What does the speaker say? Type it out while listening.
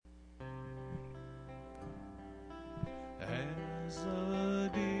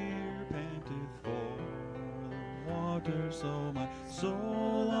shelter, so my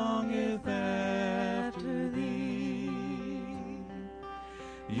soul longeth after thee.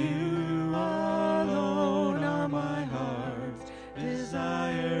 You alone are my heart's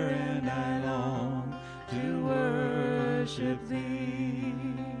desire, and I long to worship thee.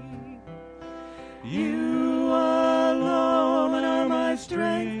 You alone are my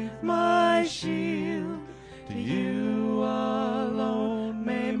strength, my shield. To you alone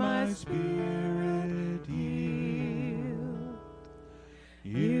may my spirit yield.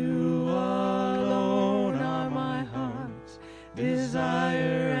 You alone are my heart's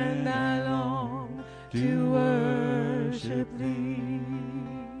desire, and I long to worship thee.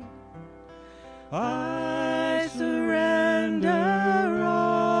 I surrender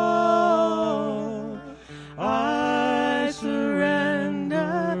all. I surrender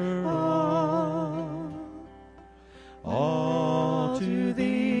all to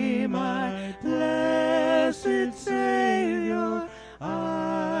thee, my blessed Savior.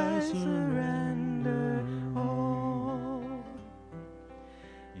 I surrender all.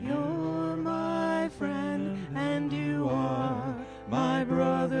 You're my friend, and you are my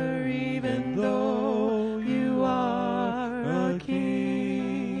brother, even though you are a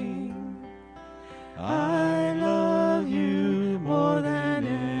king. I love you more than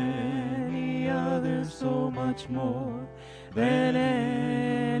any other, so much more than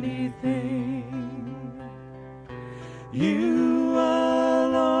anything. You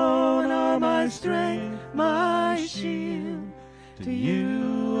alone are my strength, my shield. To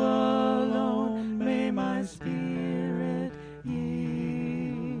you alone may my spirit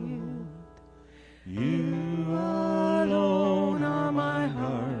yield. You alone are my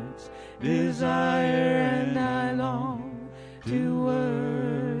heart's desire, and I long to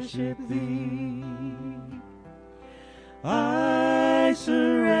worship thee. I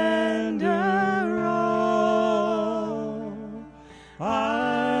surrender all.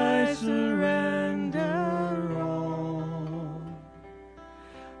 I surrender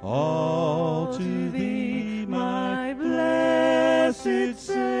all to thee, my blessed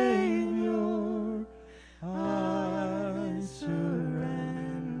Savior. I surrender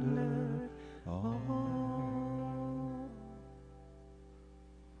all.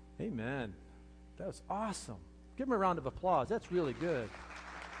 Amen. That was awesome. Give him a round of applause. That's really good.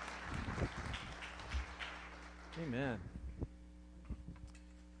 Amen.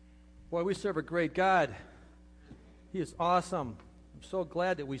 Boy, we serve a great God. He is awesome. I'm so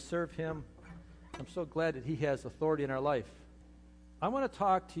glad that we serve him. I'm so glad that he has authority in our life. I want to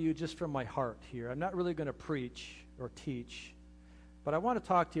talk to you just from my heart here. I'm not really going to preach or teach, but I want to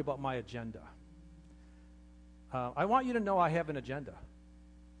talk to you about my agenda. I want you to know I have an agenda,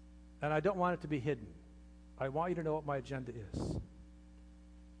 and I don't want it to be hidden. I want you to know what my agenda is.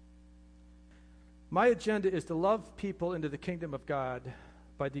 My agenda is to love people into the kingdom of God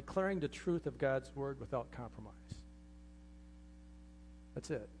by declaring the truth of God's word without compromise. That's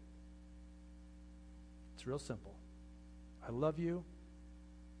it. It's real simple. I love you,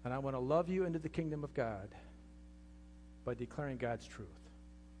 and I want to love you into the kingdom of God by declaring God's truth.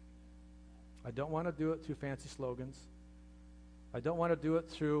 I don't want to do it through fancy slogans. I don't want to do it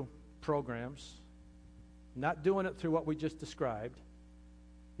through programs. I'm not doing it through what we just described.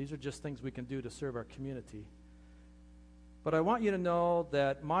 These are just things we can do to serve our community. But I want you to know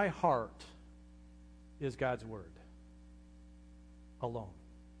that my heart is God's word alone.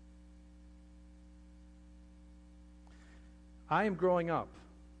 I am growing up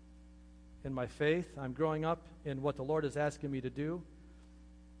in my faith. I'm growing up in what the Lord is asking me to do.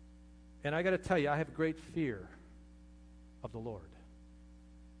 And I got to tell you, I have great fear of the Lord.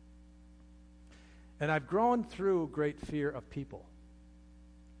 And I've grown through great fear of people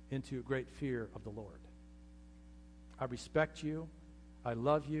into great fear of the Lord. I respect you. I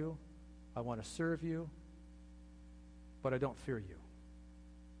love you. I want to serve you. But I don't fear you.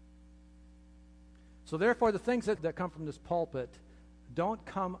 So therefore, the things that come from this pulpit don't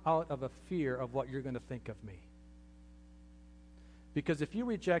come out of a fear of what you're going to think of me. Because if you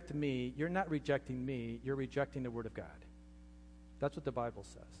reject me, you're not rejecting me, you're rejecting the Word of God. That's what the Bible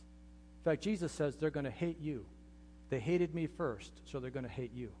says. In fact, Jesus says they're going to hate you. They hated me first, so they're going to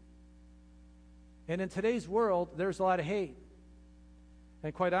hate you. And in today's world, there's a lot of hate.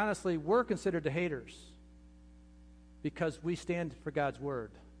 And quite honestly, we're considered the haters because we stand for God's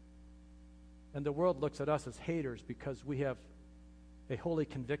Word. And the world looks at us as haters because we have a holy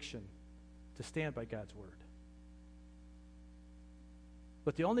conviction to stand by God's Word.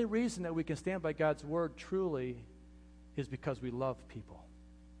 But the only reason that we can stand by God's Word truly is because we love people.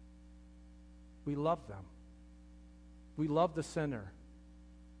 We love them. We love the sinner.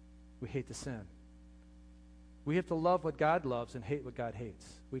 We hate the sin. We have to love what God loves and hate what God hates.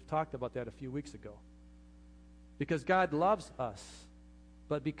 We've talked about that a few weeks ago. Because God loves us,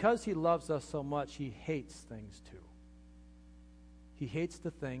 but because he loves us so much, he hates things too. He hates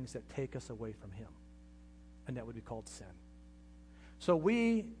the things that take us away from him, and that would be called sin. So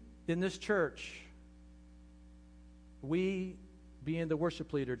we, in this church, we, being the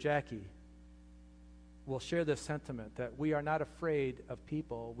worship leader, Jackie, will share this sentiment that we are not afraid of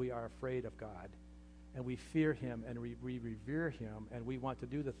people, we are afraid of God. And we fear him, and we revere him, and we want to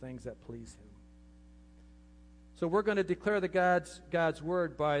do the things that please him. So we're going to declare God's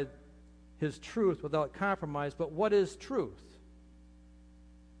word by his truth without compromise. But what is truth?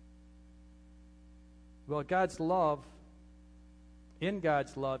 Well, God's love, in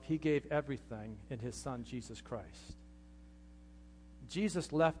God's love, he gave everything in his son, Jesus Christ.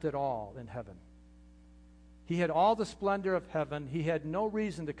 Jesus left it all in heaven. He had all the splendor of heaven. He had no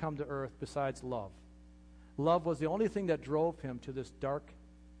reason to come to earth besides love. Love was the only thing that drove him to this dark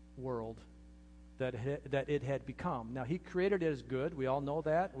world that it had become. Now, he created it as good. We all know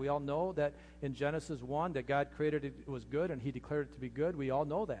that. We all know that in Genesis 1 that God created it was good and he declared it to be good. We all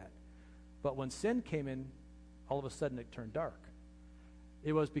know that. But when sin came in, all of a sudden it turned dark.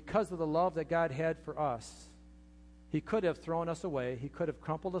 It was because of the love that God had for us. He could have thrown us away. He could have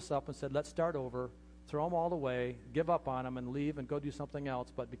crumpled us up and said, let's start over. Throw them all away, give up on them, and leave and go do something else.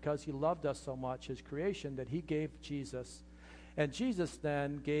 But because he loved us so much, his creation, that he gave Jesus. And Jesus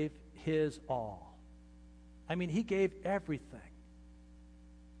then gave his all. I mean, he gave everything.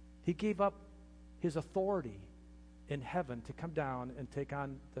 He gave up his authority in heaven to come down and take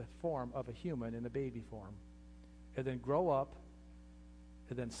on the form of a human in a baby form, and then grow up,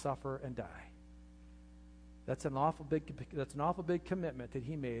 and then suffer and die. That's an awful big commitment that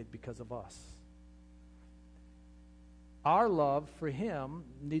he made because of us. Our love for him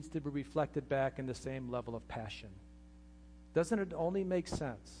needs to be reflected back in the same level of passion. Doesn't it only make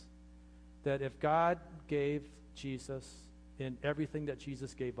sense that if God gave Jesus in everything that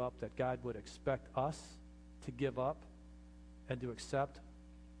Jesus gave up, that God would expect us to give up and to accept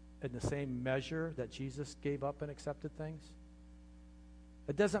in the same measure that Jesus gave up and accepted things?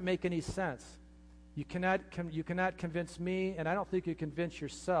 It doesn't make any sense. You cannot convince me, and I don't think you convince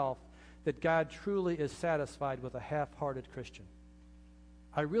yourself, that God truly is satisfied with a half-hearted Christian.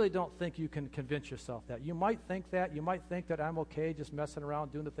 I really don't think you can convince yourself that. You might think that. You might think that I'm okay just messing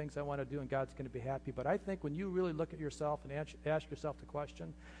around doing the things I want to do and God's going to be happy. But I think when you really look at yourself and ask yourself the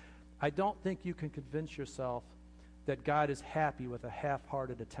question, I don't think you can convince yourself that God is happy with a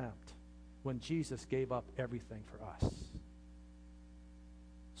half-hearted attempt when Jesus gave up everything for us.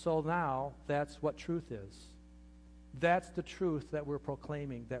 So now that's what truth is. That's the truth that we're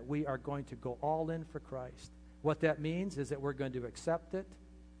proclaiming, that we are going to go all in for Christ. What that means is that we're going to accept it,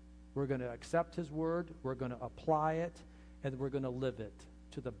 we're going to accept his word, we're going to apply it, and we're going to live it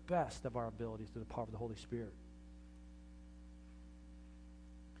to the best of our abilities through the power of the Holy Spirit.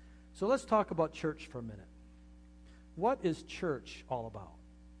 So let's talk about church for a minute. What is church all about?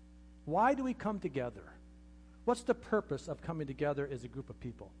 Why do we come together? What's the purpose of coming together as a group of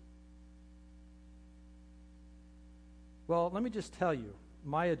people? Well, let me just tell you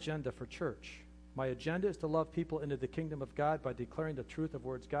my agenda for church. My agenda is to love people into the kingdom of God by declaring the truth of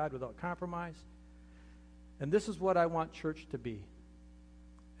words God without compromise. And this is what I want church to be.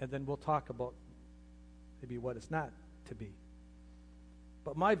 And then we'll talk about maybe what it's not to be.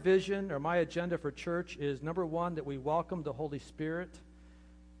 But my vision or my agenda for church is, number one, that we welcome the Holy Spirit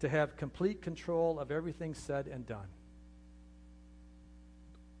to have complete control of everything said and done.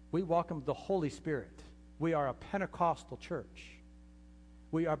 We welcome the Holy Spirit. We are a Pentecostal church.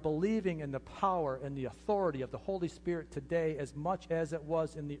 We are believing in the power and the authority of the Holy Spirit today as much as it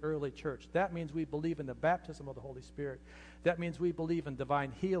was in the early church. That means we believe in the baptism of the Holy Spirit. That means we believe in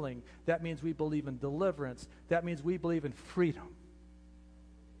divine healing. That means we believe in deliverance. That means we believe in freedom.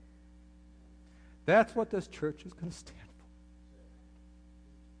 That's what this church is going to stand for.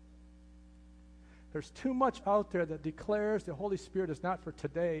 There's too much out there that declares the Holy Spirit is not for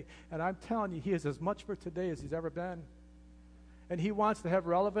today, and I'm telling you, he is as much for today as he's ever been. And he wants to have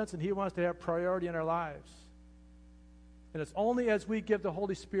relevance, and he wants to have priority in our lives. And it's only as we give the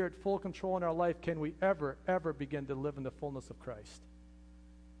Holy Spirit full control in our life can we ever begin to live in the fullness of Christ.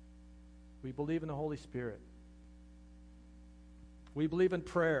 We believe in the Holy Spirit. We believe in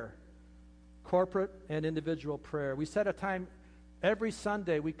prayer, corporate and individual prayer. We set a time every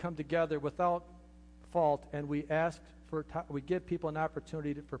Sunday we come together without fault, and we give people an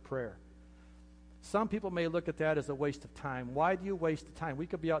opportunity for prayer. Some people may look at that as a waste of time. Why do you waste the time? We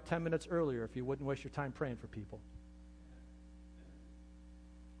could be out 10 minutes earlier if you wouldn't waste your time praying for people.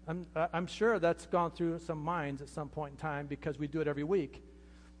 I'm sure that's gone through some minds at some point in time because we do it every week.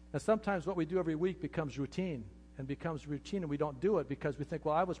 And sometimes what we do every week becomes routine and we don't do it because we think,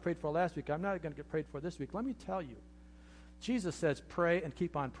 well, I was prayed for last week. I'm not going to get prayed for this week. Let me tell you, Jesus says pray and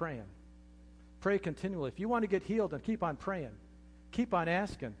keep on praying. Pray continually. If you want to get healed, then keep on praying. Keep on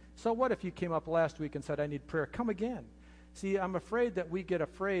asking. So what if you came up last week and said, I need prayer? Come again. See, I'm afraid that we get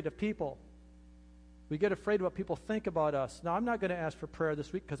afraid of people. We get afraid of what people think about us. Now, I'm not going to ask for prayer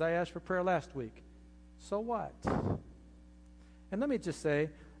this week because I asked for prayer last week. So what? And let me just say,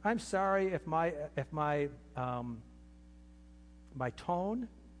 I'm sorry if my tone,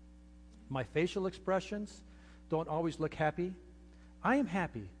 my facial expressions don't always look happy. I am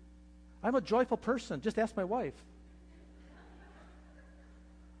happy. I'm a joyful person. Just ask my wife.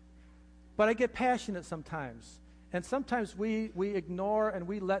 But I get passionate sometimes. And sometimes we ignore and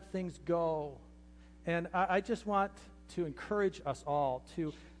we let things go. And I just want to encourage us all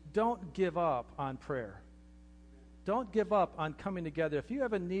to don't give up on prayer. Don't give up on coming together. If you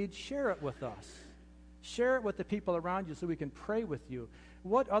have a need, share it with us. Share it with the people around you so we can pray with you.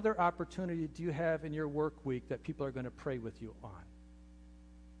 What other opportunity do you have in your work week that people are going to pray with you on?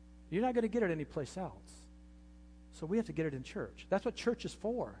 You're not going to get it anyplace else. So we have to get it in church. That's what church is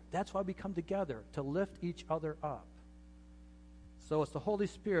for. That's why we come together, to lift each other up. So it's the Holy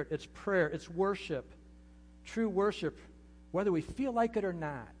Spirit, it's prayer, it's worship, true worship, whether we feel like it or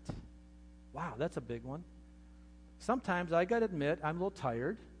not. Wow, that's a big one. Sometimes I got to admit I'm a little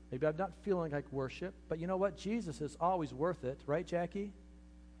tired. Maybe I'm not feeling like worship. But you know what? Jesus is always worth it. Right, Jackie?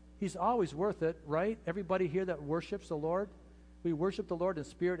 He's always worth it, right? Everybody here that worships the Lord, we worship the Lord in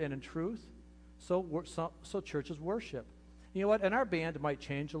spirit and in truth. So churches worship. You know what? And our band might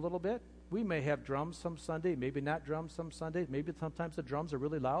change a little bit. We may have drums some Sunday, maybe not drums some Sundays. Maybe sometimes the drums are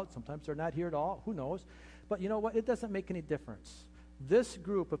really loud. Sometimes they're not here at all. Who knows? But you know what? It doesn't make any difference. This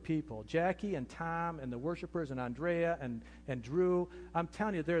group of people, Jackie and Tom and the worshipers and Andrea and Drew, I'm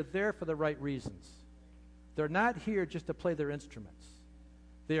telling you, they're there for the right reasons. They're not here just to play their instruments.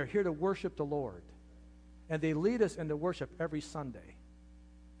 They are here to worship the Lord. And they lead us into worship every Sunday.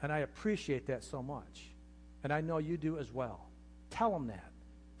 And I appreciate that so much. And I know you do as well. Tell them that.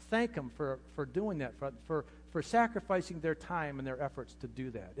 Thank them for doing that, for sacrificing their time and their efforts to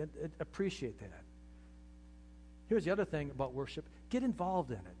do that. And appreciate that. Here's the other thing about worship. Get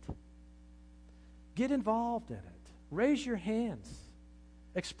involved in it. Get involved in it. Raise your hands.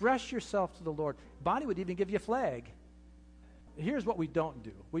 Express yourself to the Lord. Bonnie would even give you a flag. Here's what we don't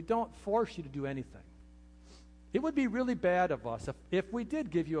do. We don't force you to do anything. It would be really bad of us if we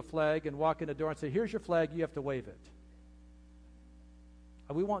did give you a flag and walk in the door and say, here's your flag, you have to wave it.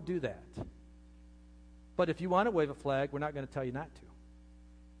 We won't do that. But if you want to wave a flag, we're not going to tell you not to.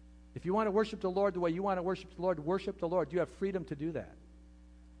 If you want to worship the Lord the way you want to worship the Lord, worship the Lord. You have freedom to do that.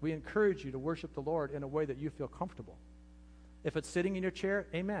 We encourage you to worship the Lord in a way that you feel comfortable. If it's sitting in your chair,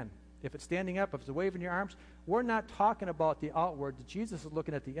 amen. If it's standing up, if it's waving your arms, we're not talking about the outward. Jesus is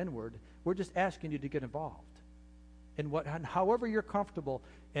looking at the inward. We're just asking you to get involved. And however you're comfortable,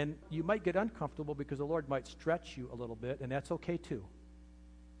 and you might get uncomfortable because the Lord might stretch you a little bit, and that's okay too.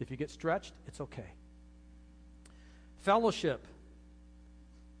 If you get stretched, it's okay. Fellowship.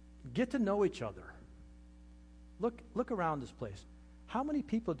 Get to know each other. Look around this place. How many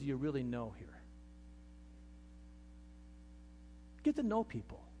people do you really know here? Get to know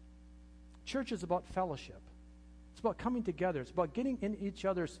people. Church is about fellowship. It's about coming together. It's about getting in each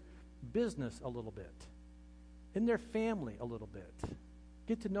other's business a little bit, in their family a little bit.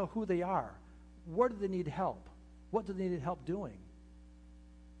 Get to know who they are. Where do they need help? What do they need help doing?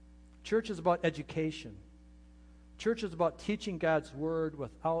 Church is about education. Church is about teaching God's word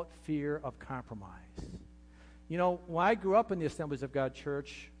without fear of compromise. You know, when I grew up in the Assemblies of God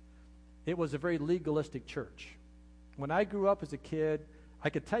Church, it was a very legalistic church. When I grew up as a kid,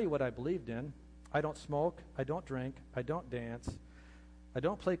 I could tell you what I believed in. I don't smoke, I don't drink, I don't dance, I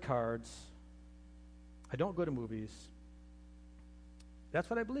don't play cards, I don't go to movies. That's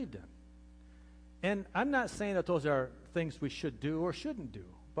what I believed in. And I'm not saying that those are things we should do or shouldn't do.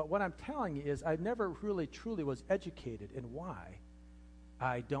 But what I'm telling you is I never really truly was educated in why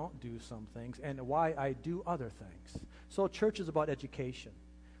I don't do some things and why I do other things. So church is about education.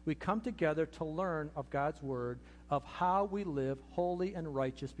 We come together to learn of God's word, of how we live holy and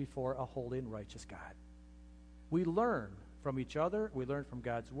righteous before a holy and righteous God. We learn from each other. We learn from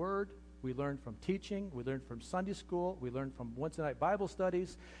God's word. We learn from teaching. We learn from Sunday school. We learn from Wednesday night Bible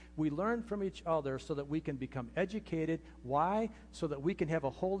studies. We learn from each other so that we can become educated. Why? So that we can have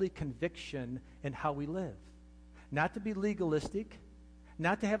a holy conviction in how we live. Not to be legalistic,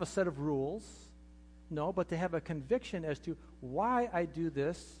 not to have a set of rules, No, but to have a conviction as to why I do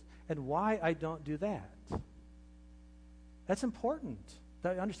this and why I don't do that. That's important,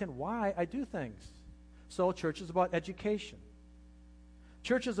 that I understand why I do things. So church is about education.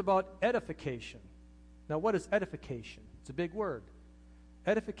 Church is about edification. Now, what is edification? It's a big word.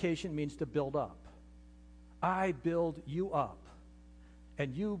 Edification means to build up. I build you up,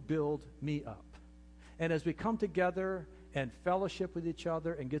 and you build me up. And as we come together and fellowship with each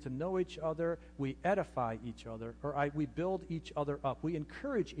other and get to know each other, we edify each other, we build each other up. We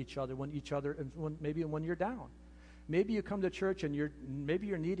encourage each other when you're down. Maybe you come to church and maybe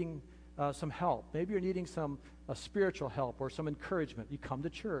you're needing some help. Maybe you're needing some spiritual help or some encouragement. You come to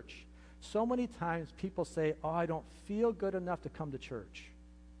church. So many times people say, oh, I don't feel good enough to come to church.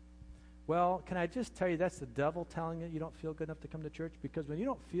 Well, can I just tell you that's the devil telling you don't feel good enough to come to church? Because when you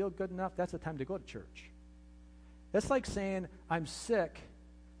don't feel good enough, that's the time to go to church. That's like saying, I'm sick,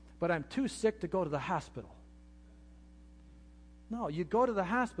 but I'm too sick to go to the hospital. No, you go to the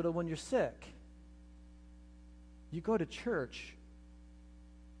hospital when you're sick. You go to church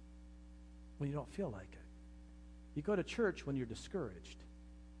when you don't feel like it. You go to church when you're discouraged.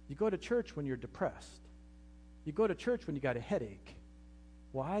 You go to church when you're depressed. You go to church when you got a headache.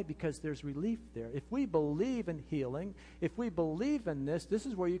 Why? Because there's relief there. If we believe in healing, if we believe in this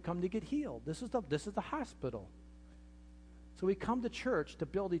is where you come to get healed. This is the hospital. So we come to church to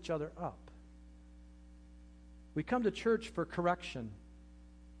build each other up. We come to church for correction.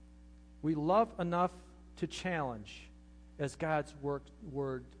 We love enough to challenge as God's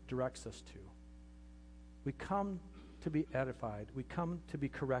word directs us to. We come to be edified. We come to be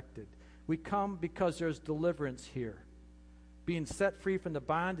corrected. We come because there's deliverance here. Being set free from the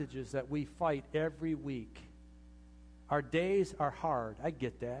bondages that we fight every week. Our days are hard. I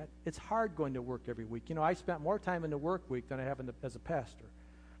get that. It's hard going to work every week. You know, I spent more time in the work week than I have as a pastor.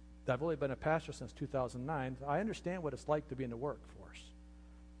 I've only been a pastor since 2009. I understand what it's like to be in the workforce.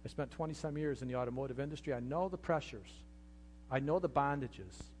 I spent 20-some years in the automotive industry. I know the pressures. I know the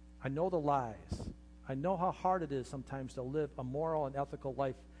bondages. I know the lies. I know how hard it is sometimes to live a moral and ethical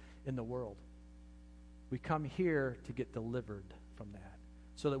life in the world. We come here to get delivered from that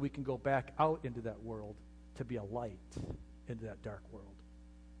so that we can go back out into that world to be a light into that dark world.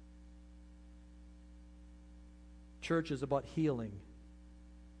 Church is about healing.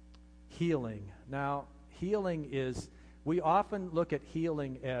 Healing. Now, healing is, we often look at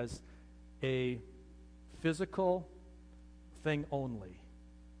healing as a physical thing only.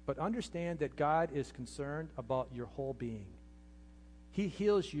 But understand that God is concerned about your whole being. He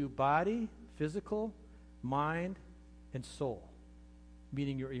heals you body, physical, mind, and soul,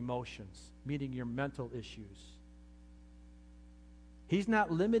 meaning your emotions, meaning your mental issues. He's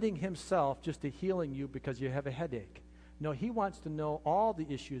not limiting himself just to healing you because you have a headache. No, he wants to know all the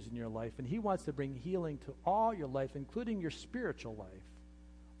issues in your life, and he wants to bring healing to all your life, including your spiritual life.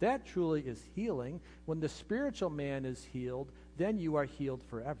 That truly is healing. When the spiritual man is healed, then you are healed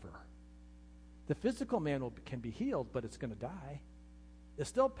forever. The physical man can be healed, but it's going to die. It's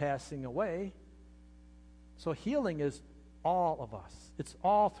still passing away. So healing is all of us. It's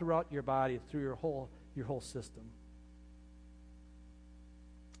all throughout your body, through your whole system.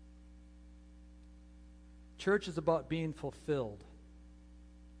 Church is about being fulfilled.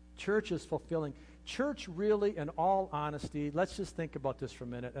 Church is fulfilling. Church really, in all honesty, let's just think about this for a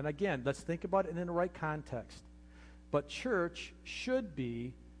minute. And again, let's think about it in the right context. But church should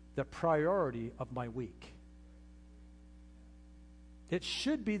be the priority of my week. It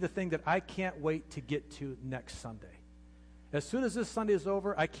should be the thing that I can't wait to get to next Sunday. As soon as this Sunday is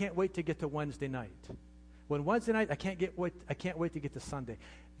over, I can't wait to get to Wednesday night. When Wednesday night, I can't wait to get to Sunday.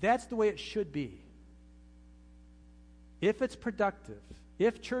 That's the way it should be. If it's productive,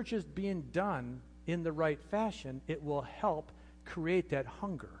 if church is being done in the right fashion, it will help create that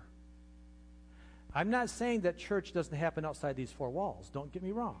hunger. I'm not saying that church doesn't happen outside these four walls. Don't get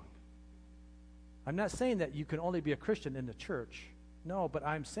me wrong. I'm not saying that you can only be a Christian in the church. No, but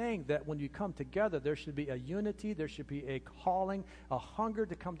I'm saying that when you come together, there should be a unity, there should be a calling, a hunger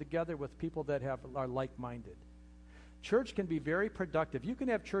to come together with people that are like-minded. Church can be very productive. You can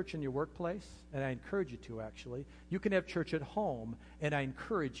have church in your workplace, and I encourage you to, actually. You can have church at home, and I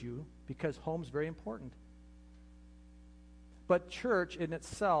encourage you, because home's very important. But church in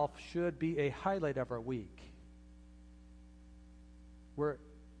itself should be a highlight of our week. We're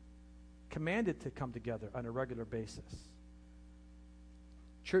commanded to come together on a regular basis.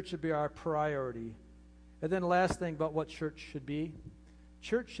 Church should be our priority. And then the last thing about what church should be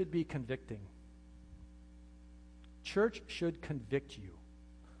convicting. Church should convict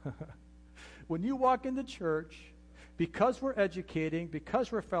you. When you walk into church, because we're educating,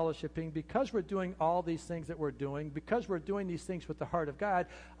 because we're fellowshipping, because we're doing all these things that we're doing, because we're doing these things with the heart of God,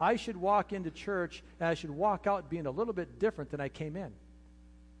 I should walk into church and I should walk out being a little bit different than I came in.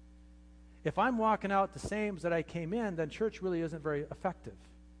 If I'm walking out the same as that I came in, then church really isn't very effective.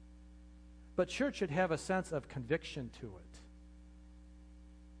 But church should have a sense of conviction to it.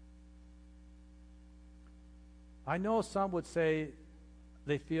 I know some would say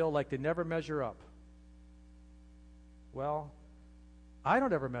they feel like they never measure up. Well, I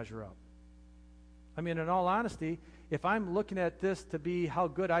don't ever measure up. I mean, in all honesty, if I'm looking at this to be how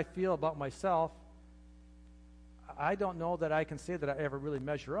good I feel about myself, I don't know that I can say that I ever really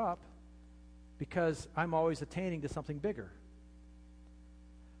measure up, because I'm always attaining to something bigger.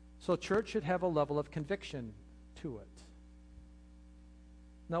 So church should have a level of conviction to it.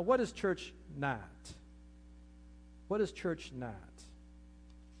 Now, what is church not? What is church not?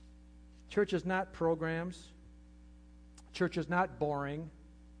 Church is not programs. Church is not boring.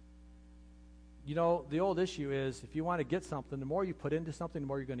 You know, the old issue is if you want to get something, the more you put into something, the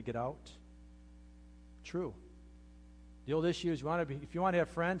more you're going to get out. True. The old issue is if you want to have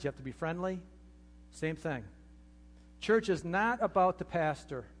friends, you have to be friendly. Same thing. Church is not about the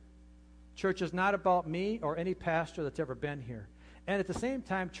pastor. Church is not about me or any pastor that's ever been here. And at the same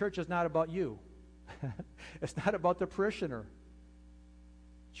time, church is not about you. It's not about the parishioner.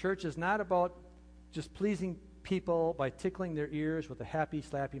 Church is not about just pleasing people by tickling their ears with a happy,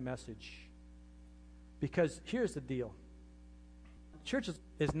 slappy message. Because here's the deal. Church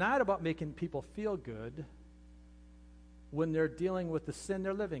is not about making people feel good when they're dealing with the sin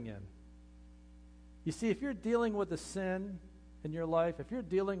they're living in. You see, if you're dealing with a sin in your life, if you're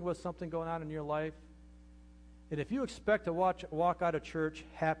dealing with something going on in your life, and if you expect to walk out of church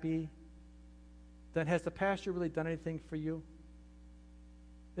happy, then has the pastor really done anything for you?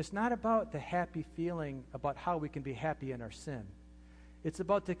 It's not about the happy feeling about how we can be happy in our sin. It's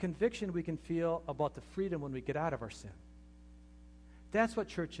about the conviction we can feel about the freedom when we get out of our sin. That's what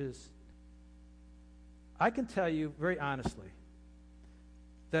church is. I can tell you very honestly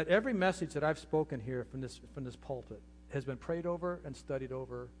that every message that I've spoken here from this pulpit has been prayed over and studied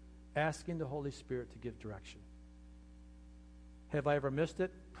over, asking the Holy Spirit to give direction. Have I ever missed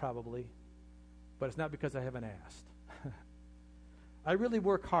it? Probably. But it's not because I haven't asked. I really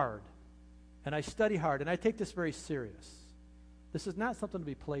work hard, and I study hard, and I take this very serious. This is not something to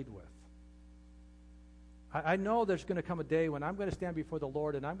be played with. I know there's going to come a day when I'm going to stand before the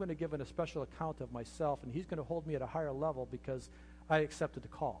Lord, and I'm going to give a special account of myself, and He's going to hold me at a higher level because I accepted the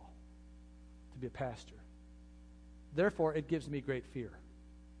call to be a pastor. Therefore, it gives me great fear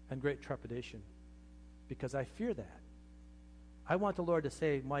and great trepidation because I fear that. I want the Lord to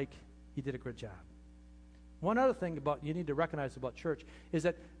say, Mike, you did a good job. One other thing you need to recognize about church is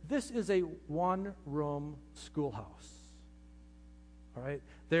that this is a one-room schoolhouse. All right?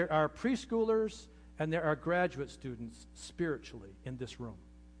 There are preschoolers and there are graduate students spiritually in this room.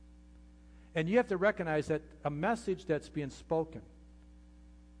 And you have to recognize that a message that's being spoken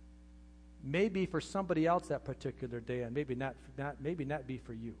may be for somebody else that particular day and maybe not be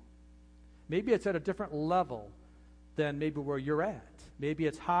for you. Maybe it's at a different level than maybe where you're at. Maybe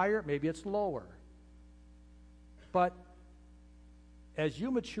it's higher, maybe it's lower. But as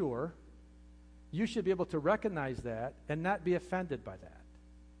you mature, you should be able to recognize that and not be offended by that.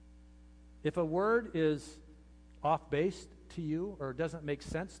 If a word is off base to you or doesn't make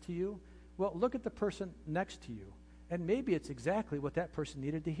sense to you, well, look at the person next to you, and maybe it's exactly what that person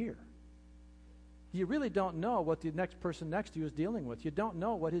needed to hear. You really don't know what the next person next to you is dealing with. You don't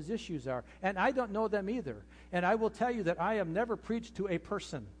know what his issues are, and I don't know them either. And I will tell you that I have never preached to a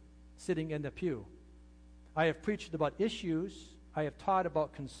person sitting in the pew. I have preached about issues. I have taught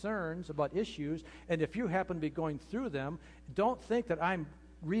about concerns, about issues, and if you happen to be going through them, don't think that I'm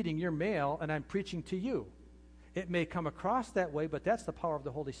reading your mail and I'm preaching to you. It may come across that way, but that's the power of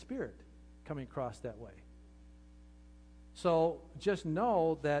the Holy Spirit coming across that way. So just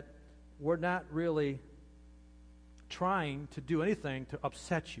know that we're not really trying to do anything to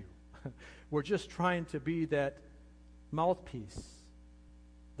upset you. We're just trying to be that mouthpiece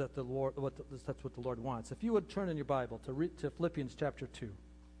that the Lord, that's what the Lord wants. If you would turn in your Bible to Philippians chapter 2.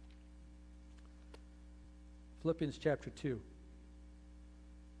 Philippians chapter 2.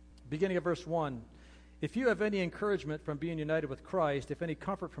 Beginning of verse 1. If you have any encouragement from being united with Christ, if any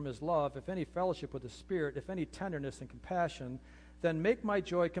comfort from His love, if any fellowship with the Spirit, if any tenderness and compassion, then make my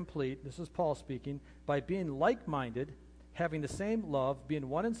joy complete, this is Paul speaking, by being like-minded, having the same love, being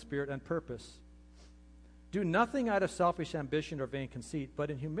one in spirit and purpose. Do nothing out of selfish ambition or vain conceit, but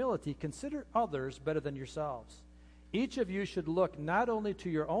in humility consider others better than yourselves. Each of you should look not only to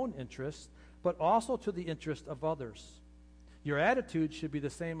your own interests, but also to the interest of others. Your attitude should be the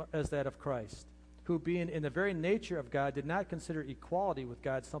same as that of Christ, who, being in the very nature of God, did not consider equality with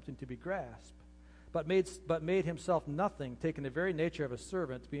God something to be grasped, but made himself nothing, taking the very nature of a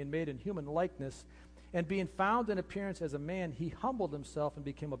servant, being made in human likeness, and being found in appearance as a man, he humbled himself and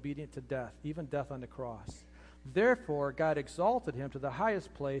became obedient to death, even death on the cross. Therefore, God exalted him to the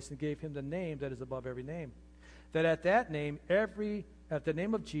highest place and gave him the name that is above every name, that at that name, at the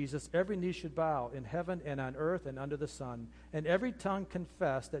name of Jesus, every knee should bow in heaven and on earth and under the sun, and every tongue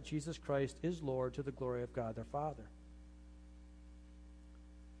confess that Jesus Christ is Lord, to the glory of God their Father.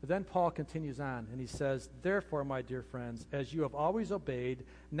 But then Paul continues on, and he says, Therefore, my dear friends, as you have always obeyed,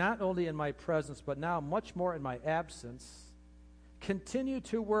 not only in my presence, but now much more in my absence, continue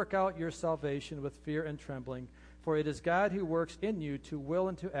to work out your salvation with fear and trembling, for it is God who works in you to will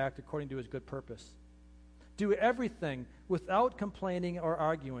and to act according to his good purpose. Do everything without complaining or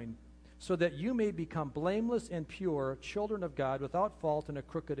arguing, so that you may become blameless and pure, children of God, without fault in a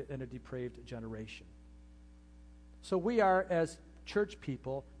crooked and a depraved generation. So we are, as church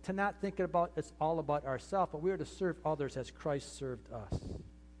people, to not think about it's all about ourselves, but we are to serve others as Christ served us.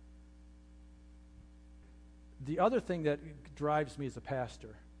 The other thing that drives me as a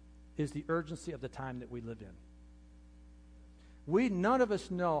pastor is the urgency of the time that we live in. None of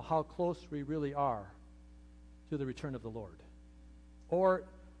us know how close we really are to the return of the Lord. Or,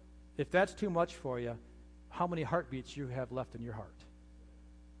 if that's too much for you, how many heartbeats you have left in your heart.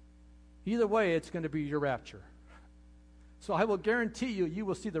 Either way, it's going to be your rapture. So I will guarantee you, you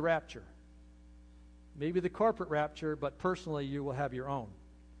will see the rapture. Maybe the corporate rapture, but personally you will have your own.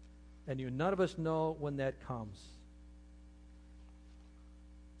 And none of us know when that comes.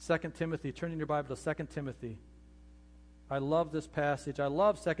 2 Timothy, turn in your Bible to 2 Timothy. I love this passage. I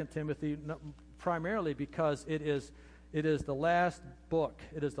love 2 Timothy primarily because it is the last book.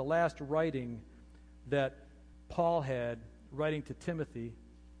 It is the last writing that Paul had, writing to Timothy,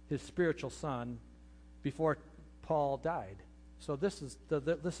 his spiritual son, before Paul died. So this is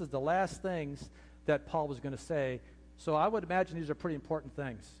the last things that Paul was going to say. So I would imagine these are pretty important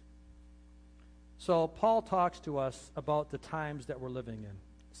things. So Paul talks to us about the times that we're living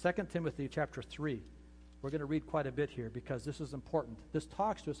in. 2 Timothy chapter 3. We're going to read quite a bit here because this is important. This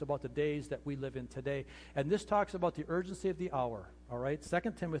talks to us about the days that we live in today. And this talks about the urgency of the hour. All right?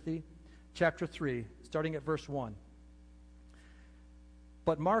 2 Timothy chapter 3, starting at verse 1.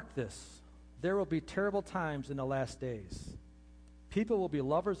 But mark this. There will be terrible times in the last days. People will be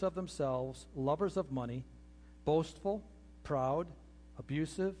lovers of themselves, lovers of money, boastful, proud,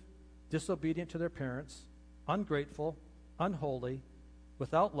 abusive, disobedient to their parents, ungrateful, unholy,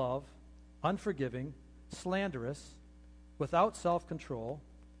 without love, unforgiving, slanderous, without self-control,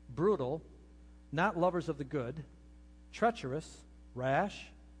 brutal, not lovers of the good, treacherous, rash,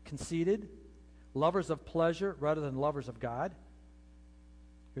 conceited, lovers of pleasure rather than lovers of God.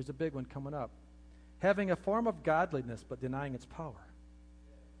 Here's a big one coming up. Having a form of godliness but denying its power.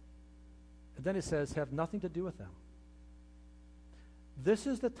 And then it says, have nothing to do with them. This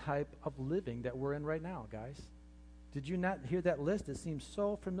is the type of living that we're in right now, guys. Did you not hear that list? It seems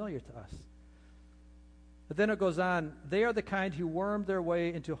so familiar to us. But then it goes on, they are the kind who worm their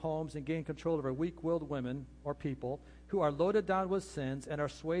way into homes and gain control over weak-willed women or people who are loaded down with sins and are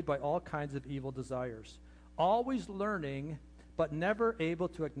swayed by all kinds of evil desires, always learning but never able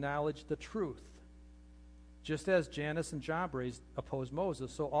to acknowledge the truth. Just as Jannes and Jambres opposed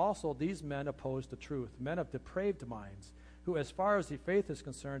Moses, so also these men oppose the truth, men of depraved minds, who as far as the faith is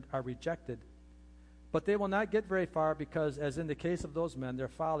concerned are rejected. But they will not get very far because, as in the case of those men, their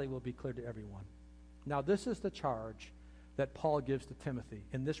folly will be clear to everyone. Now this is the charge that Paul gives to Timothy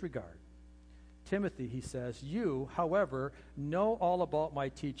in this regard. Timothy, he says, you, however, know all about my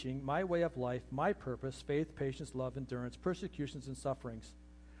teaching, my way of life, my purpose, faith, patience, love, endurance, persecutions, and sufferings.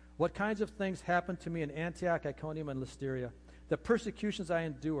 What kinds of things happened to me in Antioch, Iconium, and Lystra, the persecutions I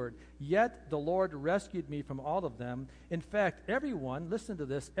endured, yet the Lord rescued me from all of them. In fact, everyone, listen to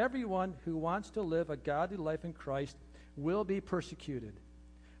this, everyone who wants to live a godly life in Christ will be persecuted.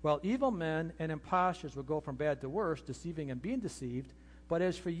 While evil men and impostors will go from bad to worse, deceiving and being deceived. But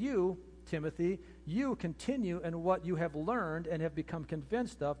as for you, Timothy, you continue in what you have learned and have become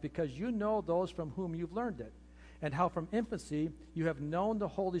convinced of, because you know those from whom you've learned it, and how from infancy you have known the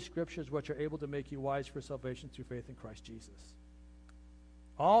Holy Scriptures, which are able to make you wise for salvation through faith in Christ Jesus.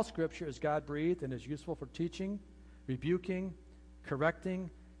 All Scripture is God-breathed and is useful for teaching, rebuking,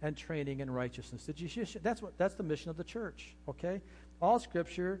 correcting, and training in righteousness. That's the mission of the church, okay? All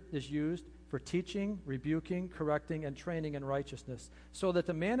Scripture is used for teaching, rebuking, correcting, and training in righteousness, so that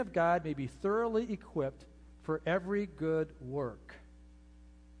the man of God may be thoroughly equipped for every good work.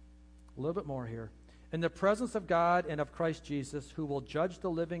 A little bit more here. In the presence of God and of Christ Jesus, who will judge the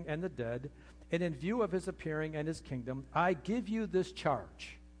living and the dead, and in view of his appearing and his kingdom, I give you this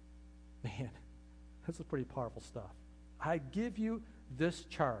charge. Man, this is pretty powerful stuff. I give you this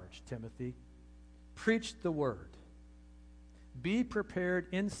charge, Timothy. Preach the word. Be prepared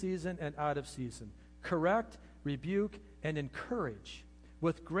in season and out of season. Correct, rebuke, and encourage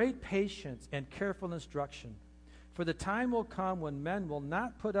with great patience and careful instruction. For the time will come when men will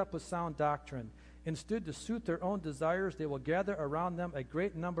not put up with sound doctrine. Instead, to suit their own desires, they will gather around them a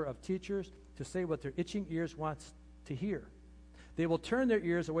great number of teachers to say what their itching ears want to hear. They will turn their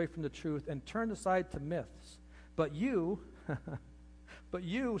ears away from the truth and turn aside to myths. But you,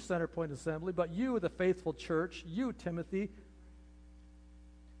 Center Point Assembly, but you, the faithful church, you, Timothy,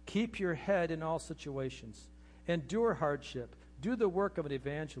 keep your head in all situations. Endure hardship. Do the work of an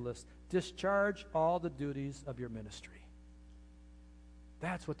evangelist. Discharge all the duties of your ministry.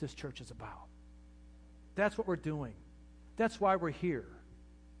 That's what this church is about. That's what we're doing. That's why we're here.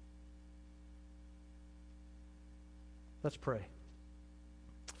 Let's pray.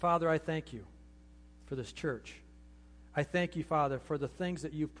 Father, I thank you for this church. I thank you, Father, for the things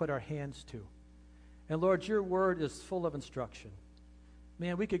that you've put our hands to. And Lord, your word is full of instruction.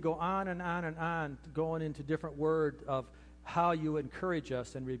 Man, we could go on and on and on going into different word of how you encourage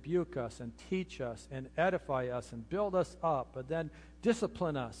us and rebuke us and teach us and edify us and build us up and then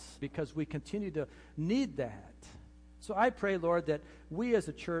discipline us because we continue to need that. So I pray, Lord, that we as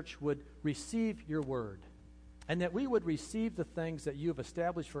a church would receive your word and that we would receive the things that you've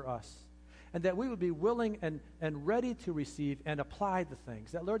established for us and that we would be willing and ready to receive and apply the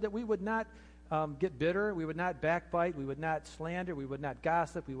things. That, Lord, that we would not get bitter, we would not backbite, we would not slander, we would not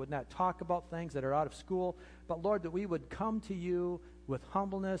gossip, we would not talk about things that are out of school, but Lord, that we would come to you with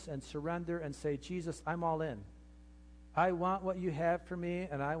humbleness and surrender and say, Jesus, I'm all in. I want what you have for me,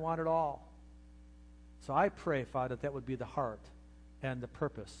 and I want it all. So I pray, Father, that would be the heart and the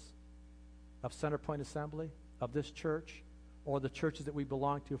purpose of Center Point Assembly, of this church, or the churches that we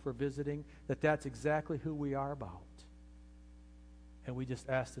belong to if we're visiting, that that's exactly who we are about. And we just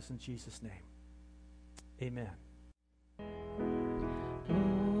ask this in Jesus' name. Amen.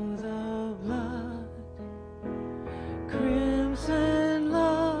 Oh, the blood, crimson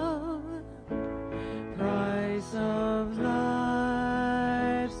love, price of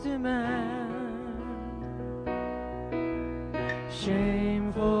life's demand,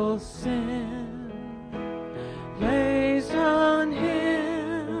 shameful sin, placed on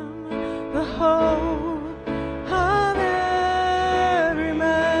him the whole of every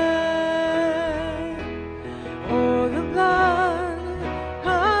man. Oh, the blood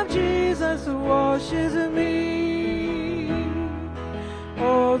of Jesus washes me.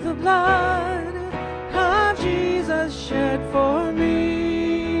 Oh, the blood of Jesus shed for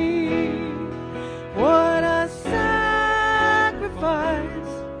me. What a sacrifice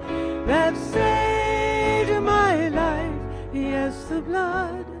that saved my life. Yes, the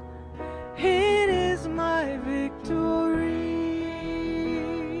blood, it is my victory.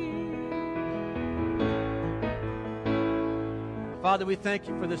 Father, we thank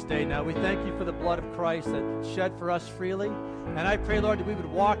you for this day now. We thank you for the blood of Christ that shed for us freely. And I pray, Lord, that we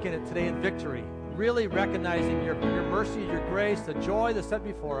would walk in it today in victory, really recognizing your mercy, your grace, the joy that's set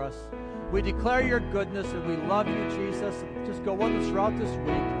before us. We declare your goodness and we love you, Jesus. Just go with us throughout this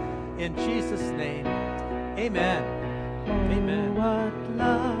week. In Jesus' name, amen. Amen. What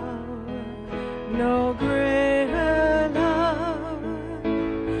love, no greater love,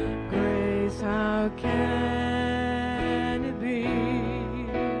 grace, how can